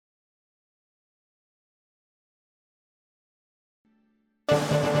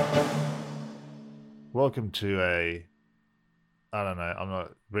Welcome to I don't know, I'm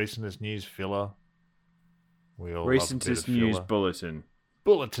not, recentest news filler. We all love a bit of Recentest news filler. bulletin.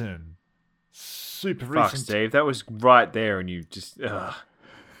 Bulletin. Super Fuck, recent. Steve, that was right there, and you just. Ugh.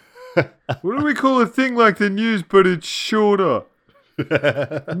 What do we call a thing like the news, but it's shorter?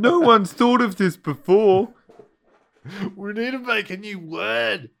 No one's thought of this before. We need to make a new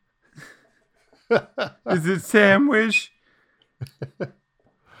word. Is it sandwich?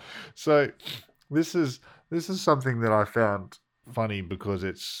 So, this is something that I found funny because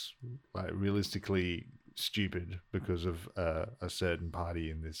it's like realistically stupid because of a certain party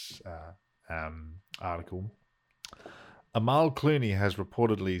in this article. Amal Clooney has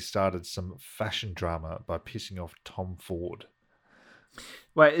reportedly started some fashion drama by pissing off Tom Ford.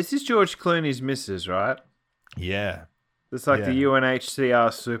 Wait, this is George Clooney's missus, right? Yeah, It's like the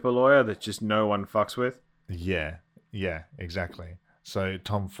UNHCR super lawyer that just no one fucks with. yeah, exactly. So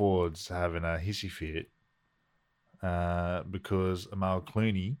Tom Ford's having a hissy fit because Amal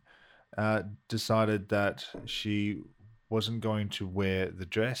Clooney decided that she wasn't going to wear the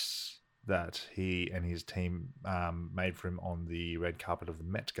dress that he and his team made for him on the red carpet of the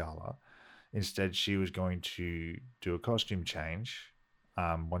Met Gala. Instead, she was going to do a costume change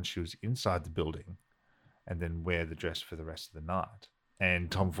once she was inside the building and then wear the dress for the rest of the night.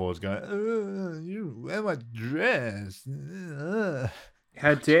 And Tom Ford's going, you wear my dress.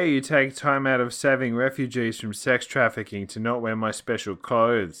 How dare you take time out of saving refugees from sex trafficking to not wear my special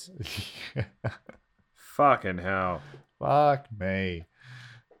clothes? Fucking hell. Fuck me.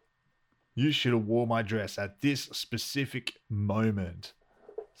 You should have wore my dress at this specific moment.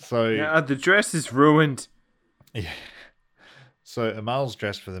 So Now, the dress is ruined. yeah. So Amal's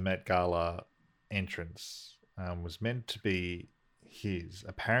dress for the Met Gala entrance was meant to be his.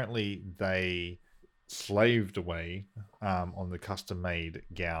 Apparently, they slaved away on the custom-made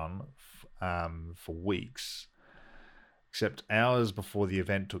gown for weeks. Except hours before the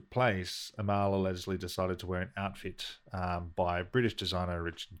event took place, Amal allegedly decided to wear an outfit by British designer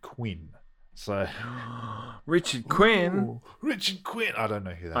Richard Quinn. So, Richard Quinn? Ooh, Richard Quinn. I don't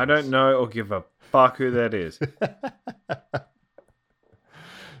know who that is. I don't know or give a fuck who that is.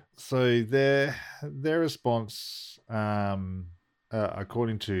 So their response,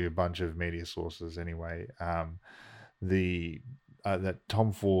 according to a bunch of media sources, anyway, that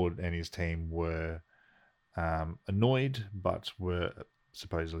Tom Ford and his team were annoyed, but were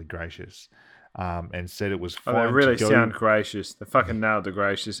supposedly gracious, and said it was fine. Oh, they really to go... sound gracious. They fucking nailed the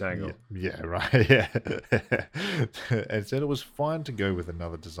gracious angle. Yeah, right. Yeah, and said it was fine to go with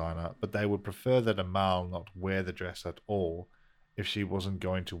another designer, but they would prefer that Amal not wear the dress at all if she wasn't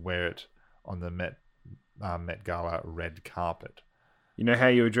going to wear it on the Met Gala red carpet. You know how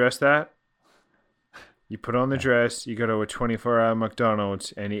you address that? You put on the dress, you go to a 24-hour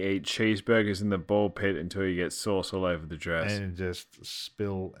McDonald's, and you eat cheeseburgers in the ball pit until you get sauce all over the dress. And just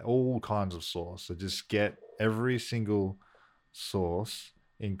spill all kinds of sauce. So just get every single sauce,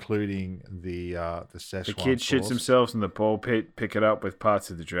 including the Szechuan The kid shits sauce. themselves in the ball pit, pick it up with parts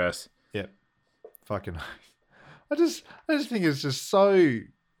of the dress. Yep. Fucking... I just think it's just so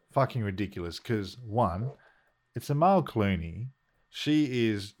fucking ridiculous because, one, it's Amal Clooney. She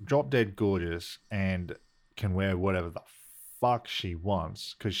is drop dead gorgeous and can wear whatever the fuck she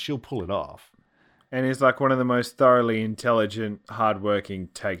wants because she'll pull it off. And is like one of the most thoroughly intelligent, hardworking,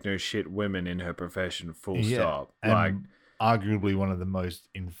 take no shit women in her profession, full stop. And like, arguably one of the most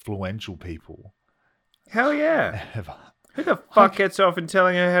influential people hell yeah. ever. Who the fuck gets off in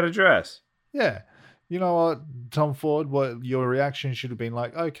telling her how to dress? Yeah. You know what, Tom Ford, what your reaction should have been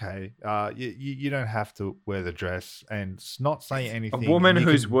like, okay, you don't have to wear the dress and not say anything. A woman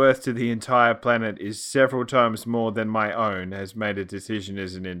whose worth to the entire planet is several times more than my own has made a decision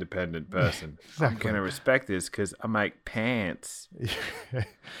as an independent person. Exactly. I'm going to respect this because I make pants.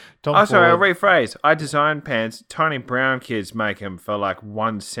 Sorry, I'll rephrase. I design pants. Tiny brown kids make them for like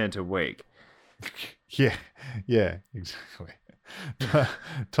 1 cent a week. Yeah, exactly.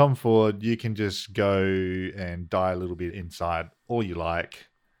 Tom Ford, you can just go and die a little bit inside, all you like.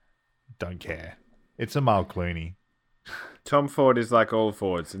 Don't care. It's Amal Clooney. Tom Ford is like all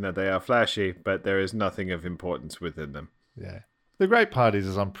Fords in that they are flashy, but there is nothing of importance within them. Yeah. The great part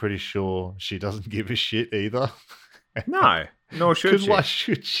is I'm pretty sure she doesn't give a shit either. No, nor should Because she. why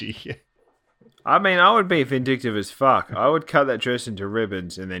should she? I mean, I would be vindictive as fuck. I would cut that dress into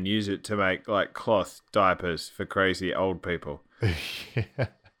ribbons and then use it to make like cloth diapers for crazy old people. Yeah.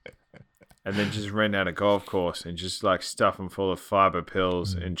 And then just rent out a golf course and just like stuff them full of fiber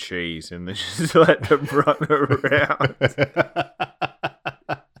pills and cheese and then just let them run around.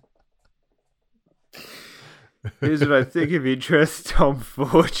 Here's what I think of your dress, Tom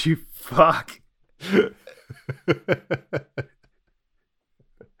Ford, you fuck.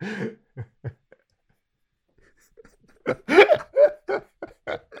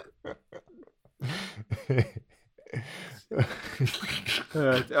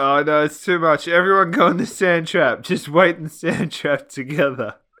 Oh no, it's too much. Everyone go in the sand trap. Just wait in the sand trap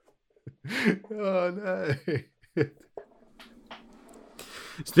together. Oh no.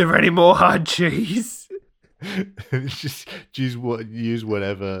 Is there any more hard cheese? Just use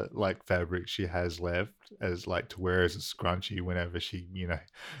whatever like fabric she has left as like to wear as a scrunchie whenever she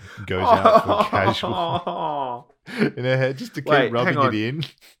goes out for casual in her head, just to keep rubbing it in.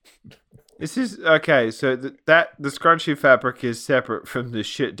 This is okay. So the scrunchy fabric is separate from the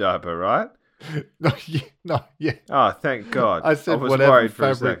shit diaper, right? No, yeah. Oh, thank God. I said was whatever worried for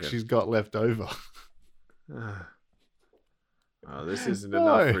a fabric second. she's got left over. Oh, this isn't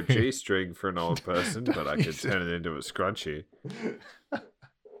enough for a G-string for an old person, but I could turn it into a scrunchie.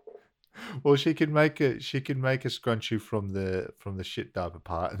 Well, she can make a scrunchie from the shit diaper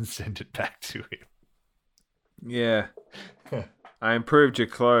part and send it back to him. Yeah. I improved your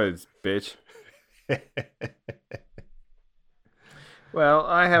clothes, bitch. Well,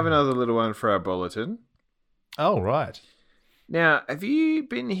 I have another little one for our bulletin. Oh, right. Now, have you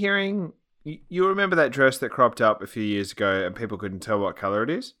been hearing... You remember that dress that cropped up a few years ago and people couldn't tell what color it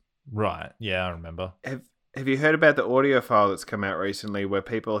is? Right. Yeah, I remember. Have you heard about the audio file that's come out recently where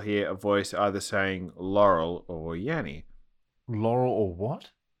people hear a voice either saying Laurel or Yanni? Laurel or what?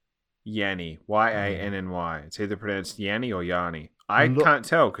 Yanni. Yanny. It's either pronounced Yanni or Yanni. I can't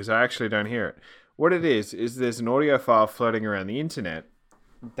tell because I actually don't hear it. What it is there's an audio file floating around the internet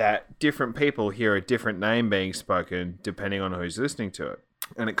that different people hear a different name being spoken depending on who's listening to it.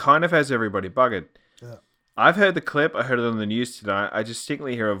 And it kind of has everybody buggered. Yeah. I've heard the clip. I heard it on the news tonight. I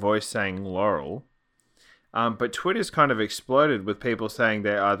distinctly hear a voice saying Laurel. But Twitter's kind of exploded with people saying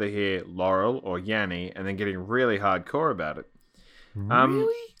they either hear Laurel or Yanni and then getting really hardcore about it.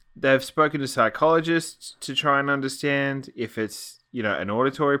 Really? They've spoken to psychologists to try and understand if it's, an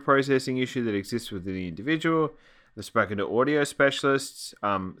auditory processing issue that exists within the individual. They've spoken to audio specialists.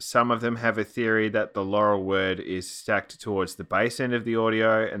 Some of them have a theory that the Laurel word is stacked towards the bass end of the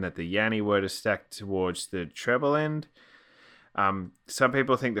audio and that the Yanni word is stacked towards the treble end. Some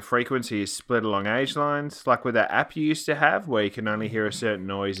people think the frequency is split along age lines, like with that app you used to have where you can only hear a certain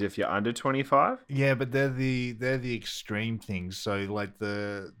noise if you're under 25. Yeah, but they're the extreme things. So like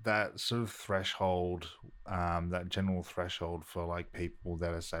that sort of threshold, that general threshold for like people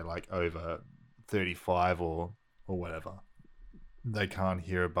that are say like over 35 or whatever, they can't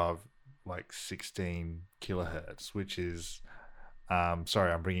hear above like 16 kilohertz, which is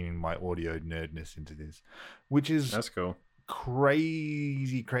sorry, I'm bringing in my audio nerdness into this, which is that's cool.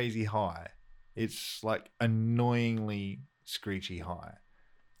 Crazy high. It's like annoyingly screechy high,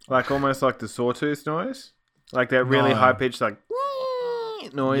 like almost like the sawtooth noise, like that really high pitched like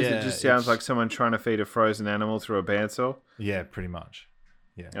noise. Yeah, it just sounds like someone trying to feed a frozen animal through a bandsaw. Yeah, pretty much.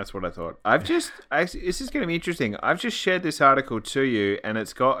 Yeah, that's what I thought. This is going to be interesting. I've just shared this article to you, and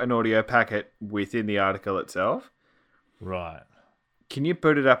it's got an audio packet within the article itself. Right. Can you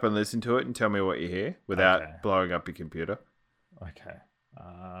boot it up and listen to it and tell me what you hear without blowing up your computer? Okay.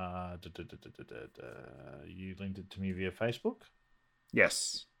 You linked it to me via Facebook?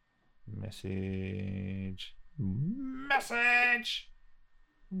 Yes. Message.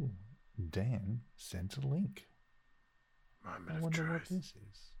 Ooh, Dan sent a link. Moment I wonder what truth. this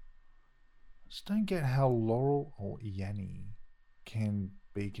is. I just don't get how Laurel or Yanni can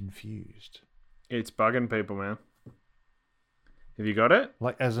be confused. It's bugging people, man. Have you got it?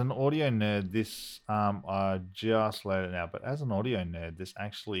 Like, as an audio nerd, this I just loaded it now, but as an audio nerd, this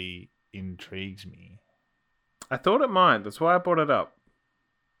actually intrigues me. I thought it might. That's why I brought it up.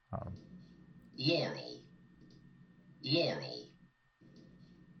 Yanni. Yanni.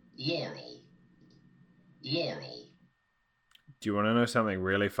 Yanni. Yanni. Do you want to know something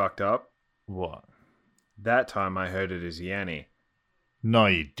really fucked up? What? That time I heard it as Yanni. No,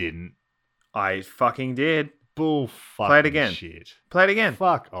 you didn't. I fucking did. Bull fucking Play it again. Shit. Play it again.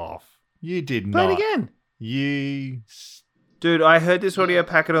 Fuck off. You did not. Play it again. Dude, I heard this audio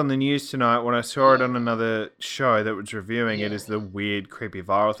packet on the news tonight when I saw it on another show that was reviewing it as the weird, creepy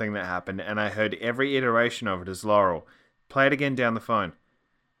viral thing that happened, and I heard every iteration of it as Laurel. Play it again down the phone.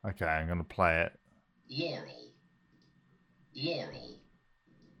 Okay, I'm going to play it. Yanni. Yanni.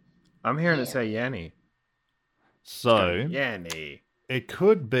 I'm hearing it say Yanni. So, Yanni. It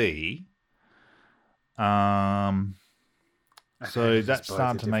could be. So that's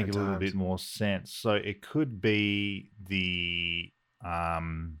starting to make a little bit more sense. So it could be the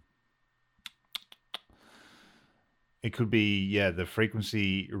It could be, the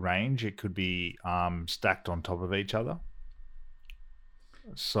frequency range. It could be stacked on top of each other.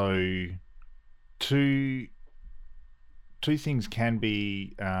 So two things can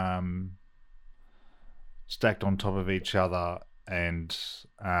be stacked on top of each other, and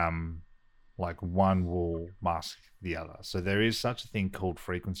like one will mask the other. So there is such a thing called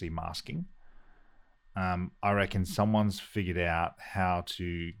frequency masking. I reckon someone's figured out how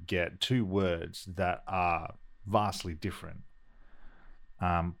to get two words that are vastly different,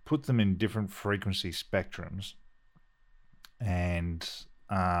 put them in different frequency spectrums, and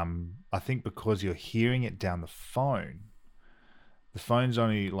I think because you're hearing it down the phone's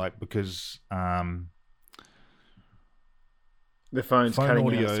only like because the phone's phone cutting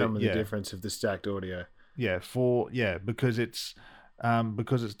audio, out some of the difference of the stacked audio. Because it's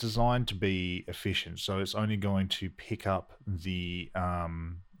designed to be efficient, so it's only going to pick up the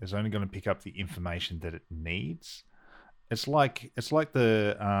information that it needs. It's like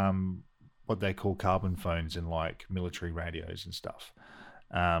the what they call carbon phones in like military radios and stuff.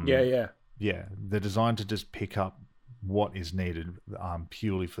 Yeah. They're designed to just pick up what is needed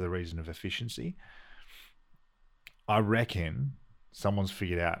purely for the reason of efficiency. I reckon someone's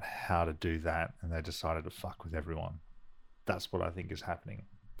figured out how to do that, and they decided to fuck with everyone. That's what I think is happening.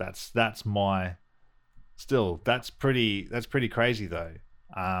 That's pretty crazy though.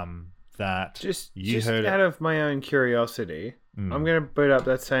 That just heard out of my own curiosity, I'm going to boot up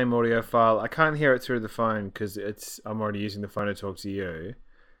that same audio file. I can't hear it through the phone because I'm already using the phone to talk to you.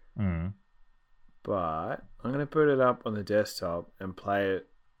 But I'm going to boot it up on the desktop and play it.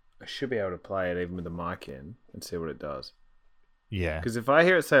 I should be able to play it even with the mic in and see what it does. Yeah. Because if I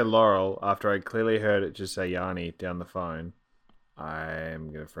hear it say Laurel after I clearly heard it just say Yanni down the phone,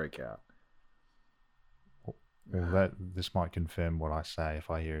 I'm going to freak out. Well, this might confirm what I say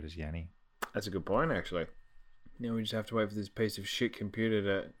if I hear it as Yanni. That's a good point, actually. Now we just have to wait for this piece of shit computer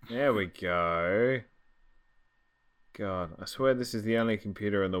to... There we go. God, I swear this is the only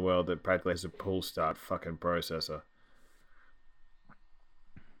computer in the world that practically has a pull start fucking processor.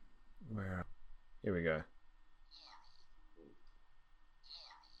 Where? Here we go.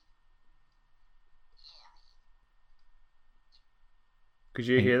 Could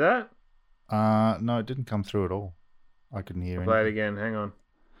you hear that? No, it didn't come through at all. I couldn't hear it. Play it again. Hang on.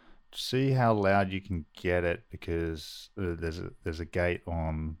 See how loud you can get it, because there's a gate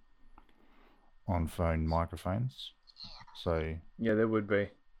on phone microphones. So yeah, there would be.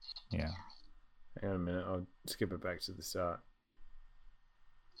 Yeah. Hang on a minute. I'll skip it back to the start.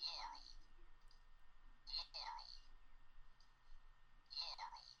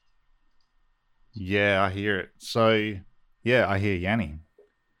 Yeah, I hear it. So yeah, I hear Yanni.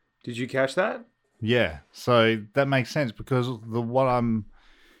 Did you catch that? Yeah, so that makes sense, because what I'm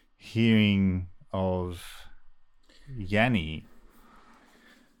hearing of Yanni,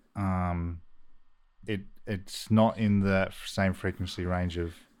 it's not in the same frequency range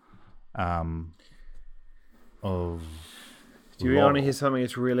of. Do you want to hear something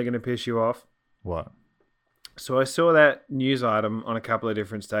that's really going to piss you off? What? So I saw that news item on a couple of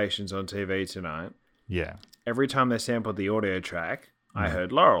different stations on TV tonight. Yeah. Every time they sampled the audio track, I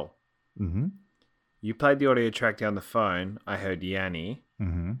heard Laurel. Mm-hmm. You played the audio track down the phone, I heard Yanni.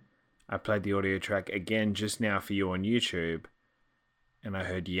 Mm-hmm. I played the audio track again just now for you on YouTube, and I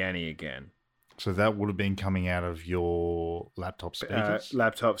heard Yanni again. So that would have been coming out of your laptop speakers?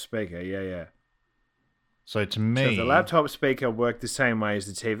 Laptop speaker, yeah. So to me... So if the laptop speaker worked the same way as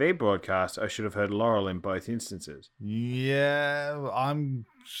the TV broadcast, I should have heard Laurel in both instances. Yeah, I'm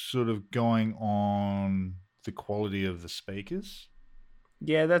sort of going on the quality of the speakers.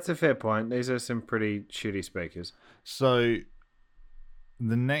 Yeah, that's a fair point. These are some pretty shitty speakers. So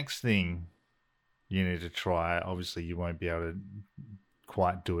the next thing you need to try, obviously you won't be able to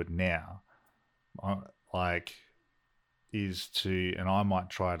quite do it now, is to, and I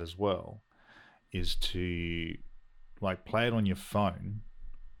might try it as well, is to play it on your phone,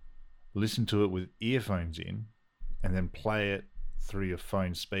 listen to it with earphones in, and then play it through your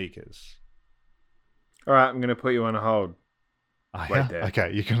phone speakers. All right, I'm going to put you on a hold. Oh, Wait yeah? there.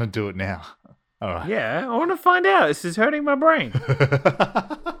 Okay, you're going to do it now. All right. Yeah, I want to find out. This is hurting my brain.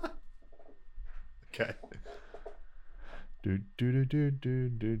 Okay. Do.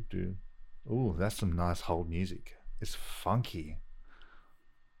 Oh, that's some nice hold music. It's funky.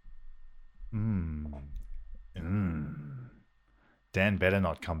 Dan better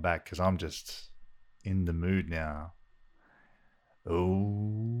not come back, because I'm just in the mood now.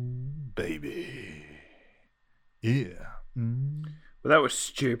 Oh, baby. Yeah. Well, that was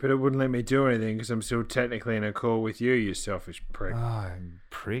stupid. It wouldn't let me do anything because I'm still technically in a call with you, you selfish prick. Oh,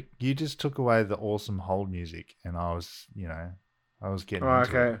 prick. You just took away the awesome hold music, and I was getting Oh,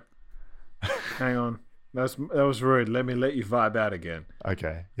 into okay. Hang on. That was rude. Let you vibe out again. it.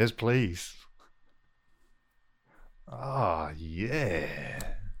 Okay. Yes, please. Oh, yeah.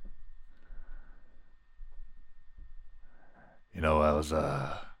 I was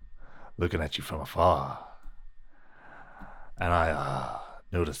looking at you from afar, and I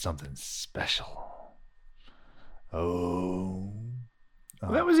noticed something special. Oh.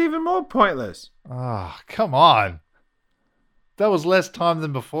 Well, that was even more pointless. Oh, come on. That was less time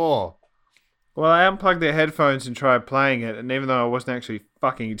than before. Well, I unplugged the headphones and tried playing it, and even though I wasn't actually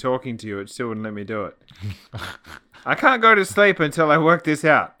fucking talking to you, it still wouldn't let me do it. I can't go to sleep until I work this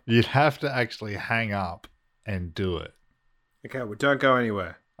out. You'd have to actually hang up and do it. Okay, well, don't go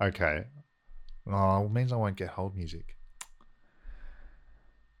anywhere. Okay. Oh, it means I won't get hold music.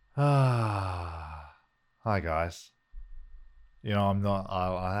 Ah. Hi, guys. I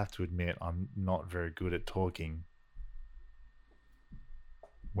have to admit, I'm not very good at talking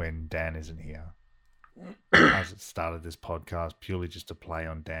when Dan isn't here. I started this podcast purely just to play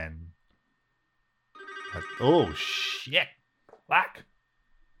on Dan. Oh, shit. Fuck.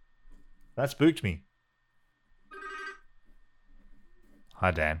 That spooked me.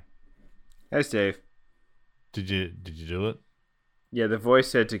 Hi, Dan. Hey, Steve. Did you do it? Yeah, the voice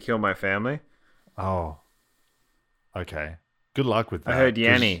said to kill my family. Oh. Okay. Good luck with that. I heard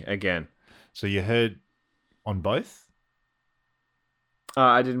Yanni again. So you heard on both?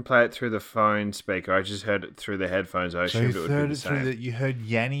 I didn't play it through the phone speaker. I just heard it through the headphones. I assumed it would be the same. You heard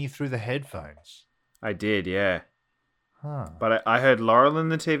Yanni through the headphones? I did, yeah. Huh. But I heard Laurel in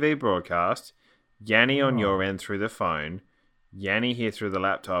the TV broadcast, Yanni on your end through the phone, Yanni here through the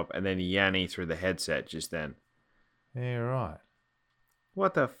laptop, and then Yanni through the headset just then. Yeah, right.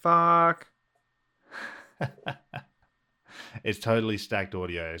 What the fuck? It's totally stacked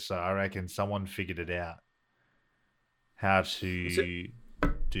audio, so I reckon someone figured it out. How to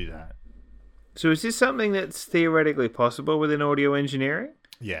do that. So is this something that's theoretically possible within audio engineering?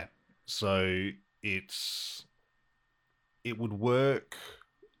 Yeah. So it would work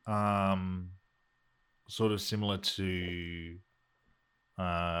sort of similar to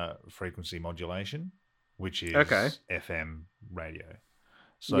frequency modulation, which is FM radio.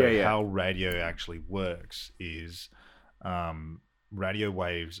 So how radio actually works is radio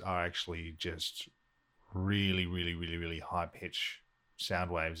waves are actually just really, really, really, really high pitch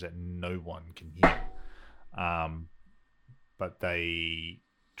sound waves that no one can hear. But they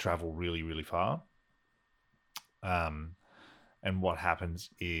travel really, really far. And what happens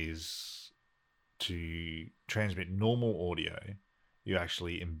is to transmit normal audio, you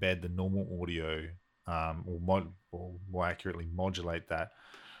actually embed the normal audio or more accurately modulate that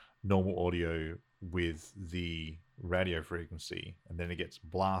normal audio with the radio frequency, and then it gets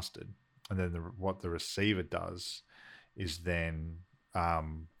blasted. And then what the receiver does is then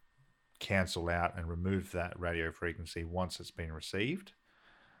cancel out and remove that radio frequency once it's been received,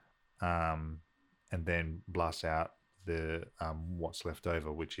 and then blast out the what's left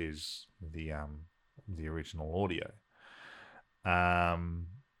over, which is the original audio.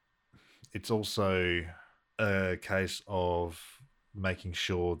 It's also a case of making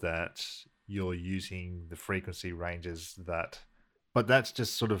sure that you're using the frequency ranges that, but that's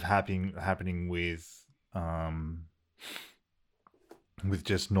just sort of happening with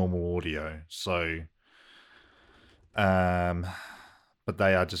just normal audio. So, but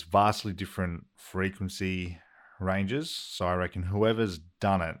they are just vastly different frequency ranges. So I reckon whoever's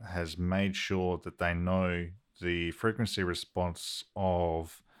done it has made sure that they know the frequency response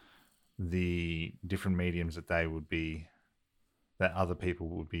of the different mediums that other people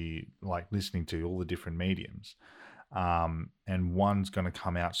would be like listening to, all the different mediums. And one's going to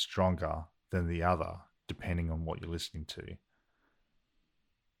come out stronger than the other, depending on what you're listening to.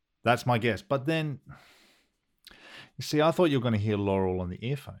 That's my guess. But then, you see, I thought you were going to hear Laurel on the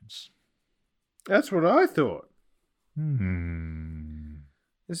earphones. That's what I thought.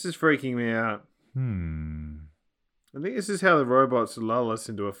 This is freaking me out. I think this is how the robots lull us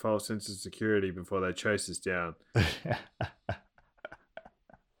into a false sense of security before they chase us down.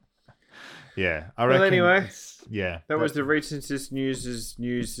 Yeah, I reckon. Well, anyway, that was the recent news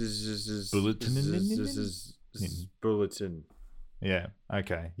bulletin. Yeah,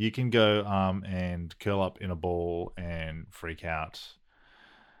 okay. You can go and curl up in a ball and freak out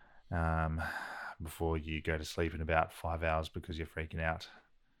before you go to sleep in about 5 hours because you're freaking out.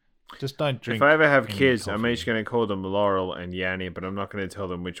 Just don't drink. If I ever have kids, coffee. I'm each going to call them Laurel and Yanni, but I'm not going to tell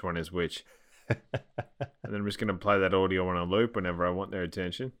them which one is which. And then I'm just going to play that audio on a loop whenever I want their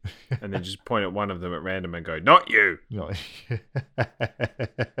attention. And then just point at one of them at random and go, not you. No.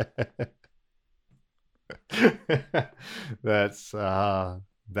 That's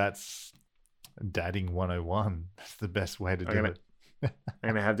dadding 101. That's the best way to do it. I'm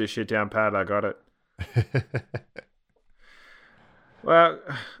going to have this shit down pat. I got it. Well,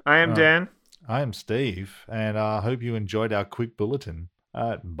 I am Dan. I am Steve, and I hope you enjoyed our quick bulletin.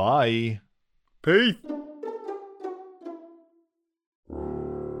 Bye. Peace.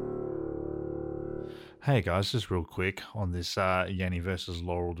 Hey guys, just real quick on this Yanni versus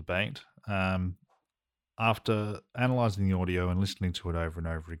Laurel debate. After analysing the audio and listening to it over and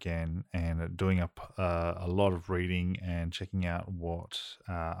over again and doing up a lot of reading and checking out what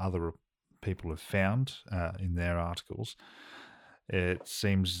other people have found in their articles, it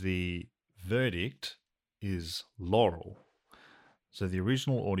seems the verdict is Laurel. So the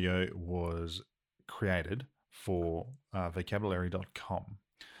original audio was created for vocabulary.com.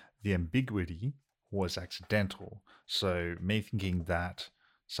 The ambiguity was accidental. So me thinking that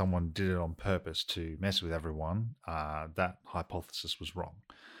someone did it on purpose to mess with everyone, that hypothesis was wrong.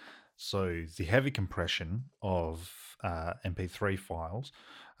 So the heavy compression of MP3 files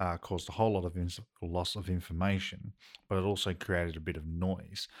caused a whole lot of loss of information, but it also created a bit of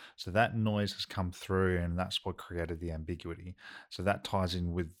noise. So that noise has come through, and that's what created the ambiguity. So that ties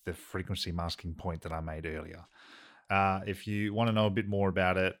in with the frequency masking point that I made earlier. If you want to know a bit more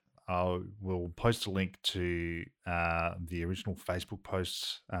about it, we'll post a link to the original Facebook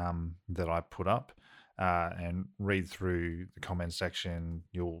posts that I put up, and read through the comment section.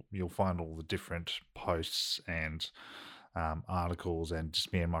 You'll find all the different posts and articles, and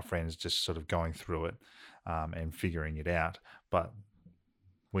just me and my friends just sort of going through it and figuring it out. But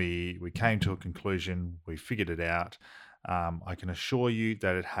we came to a conclusion. We figured it out. I can assure you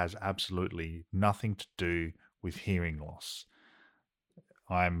that it has absolutely nothing to do with hearing loss.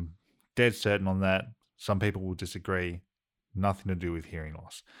 I'm dead certain on that. Some people will disagree. Nothing to do with hearing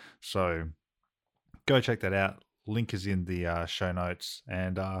loss. So go check that out. Link is in the show notes.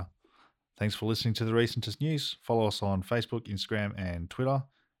 And thanks for listening to the recentest news. Follow us on Facebook, Instagram, and Twitter.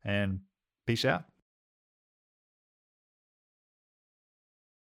 And peace out.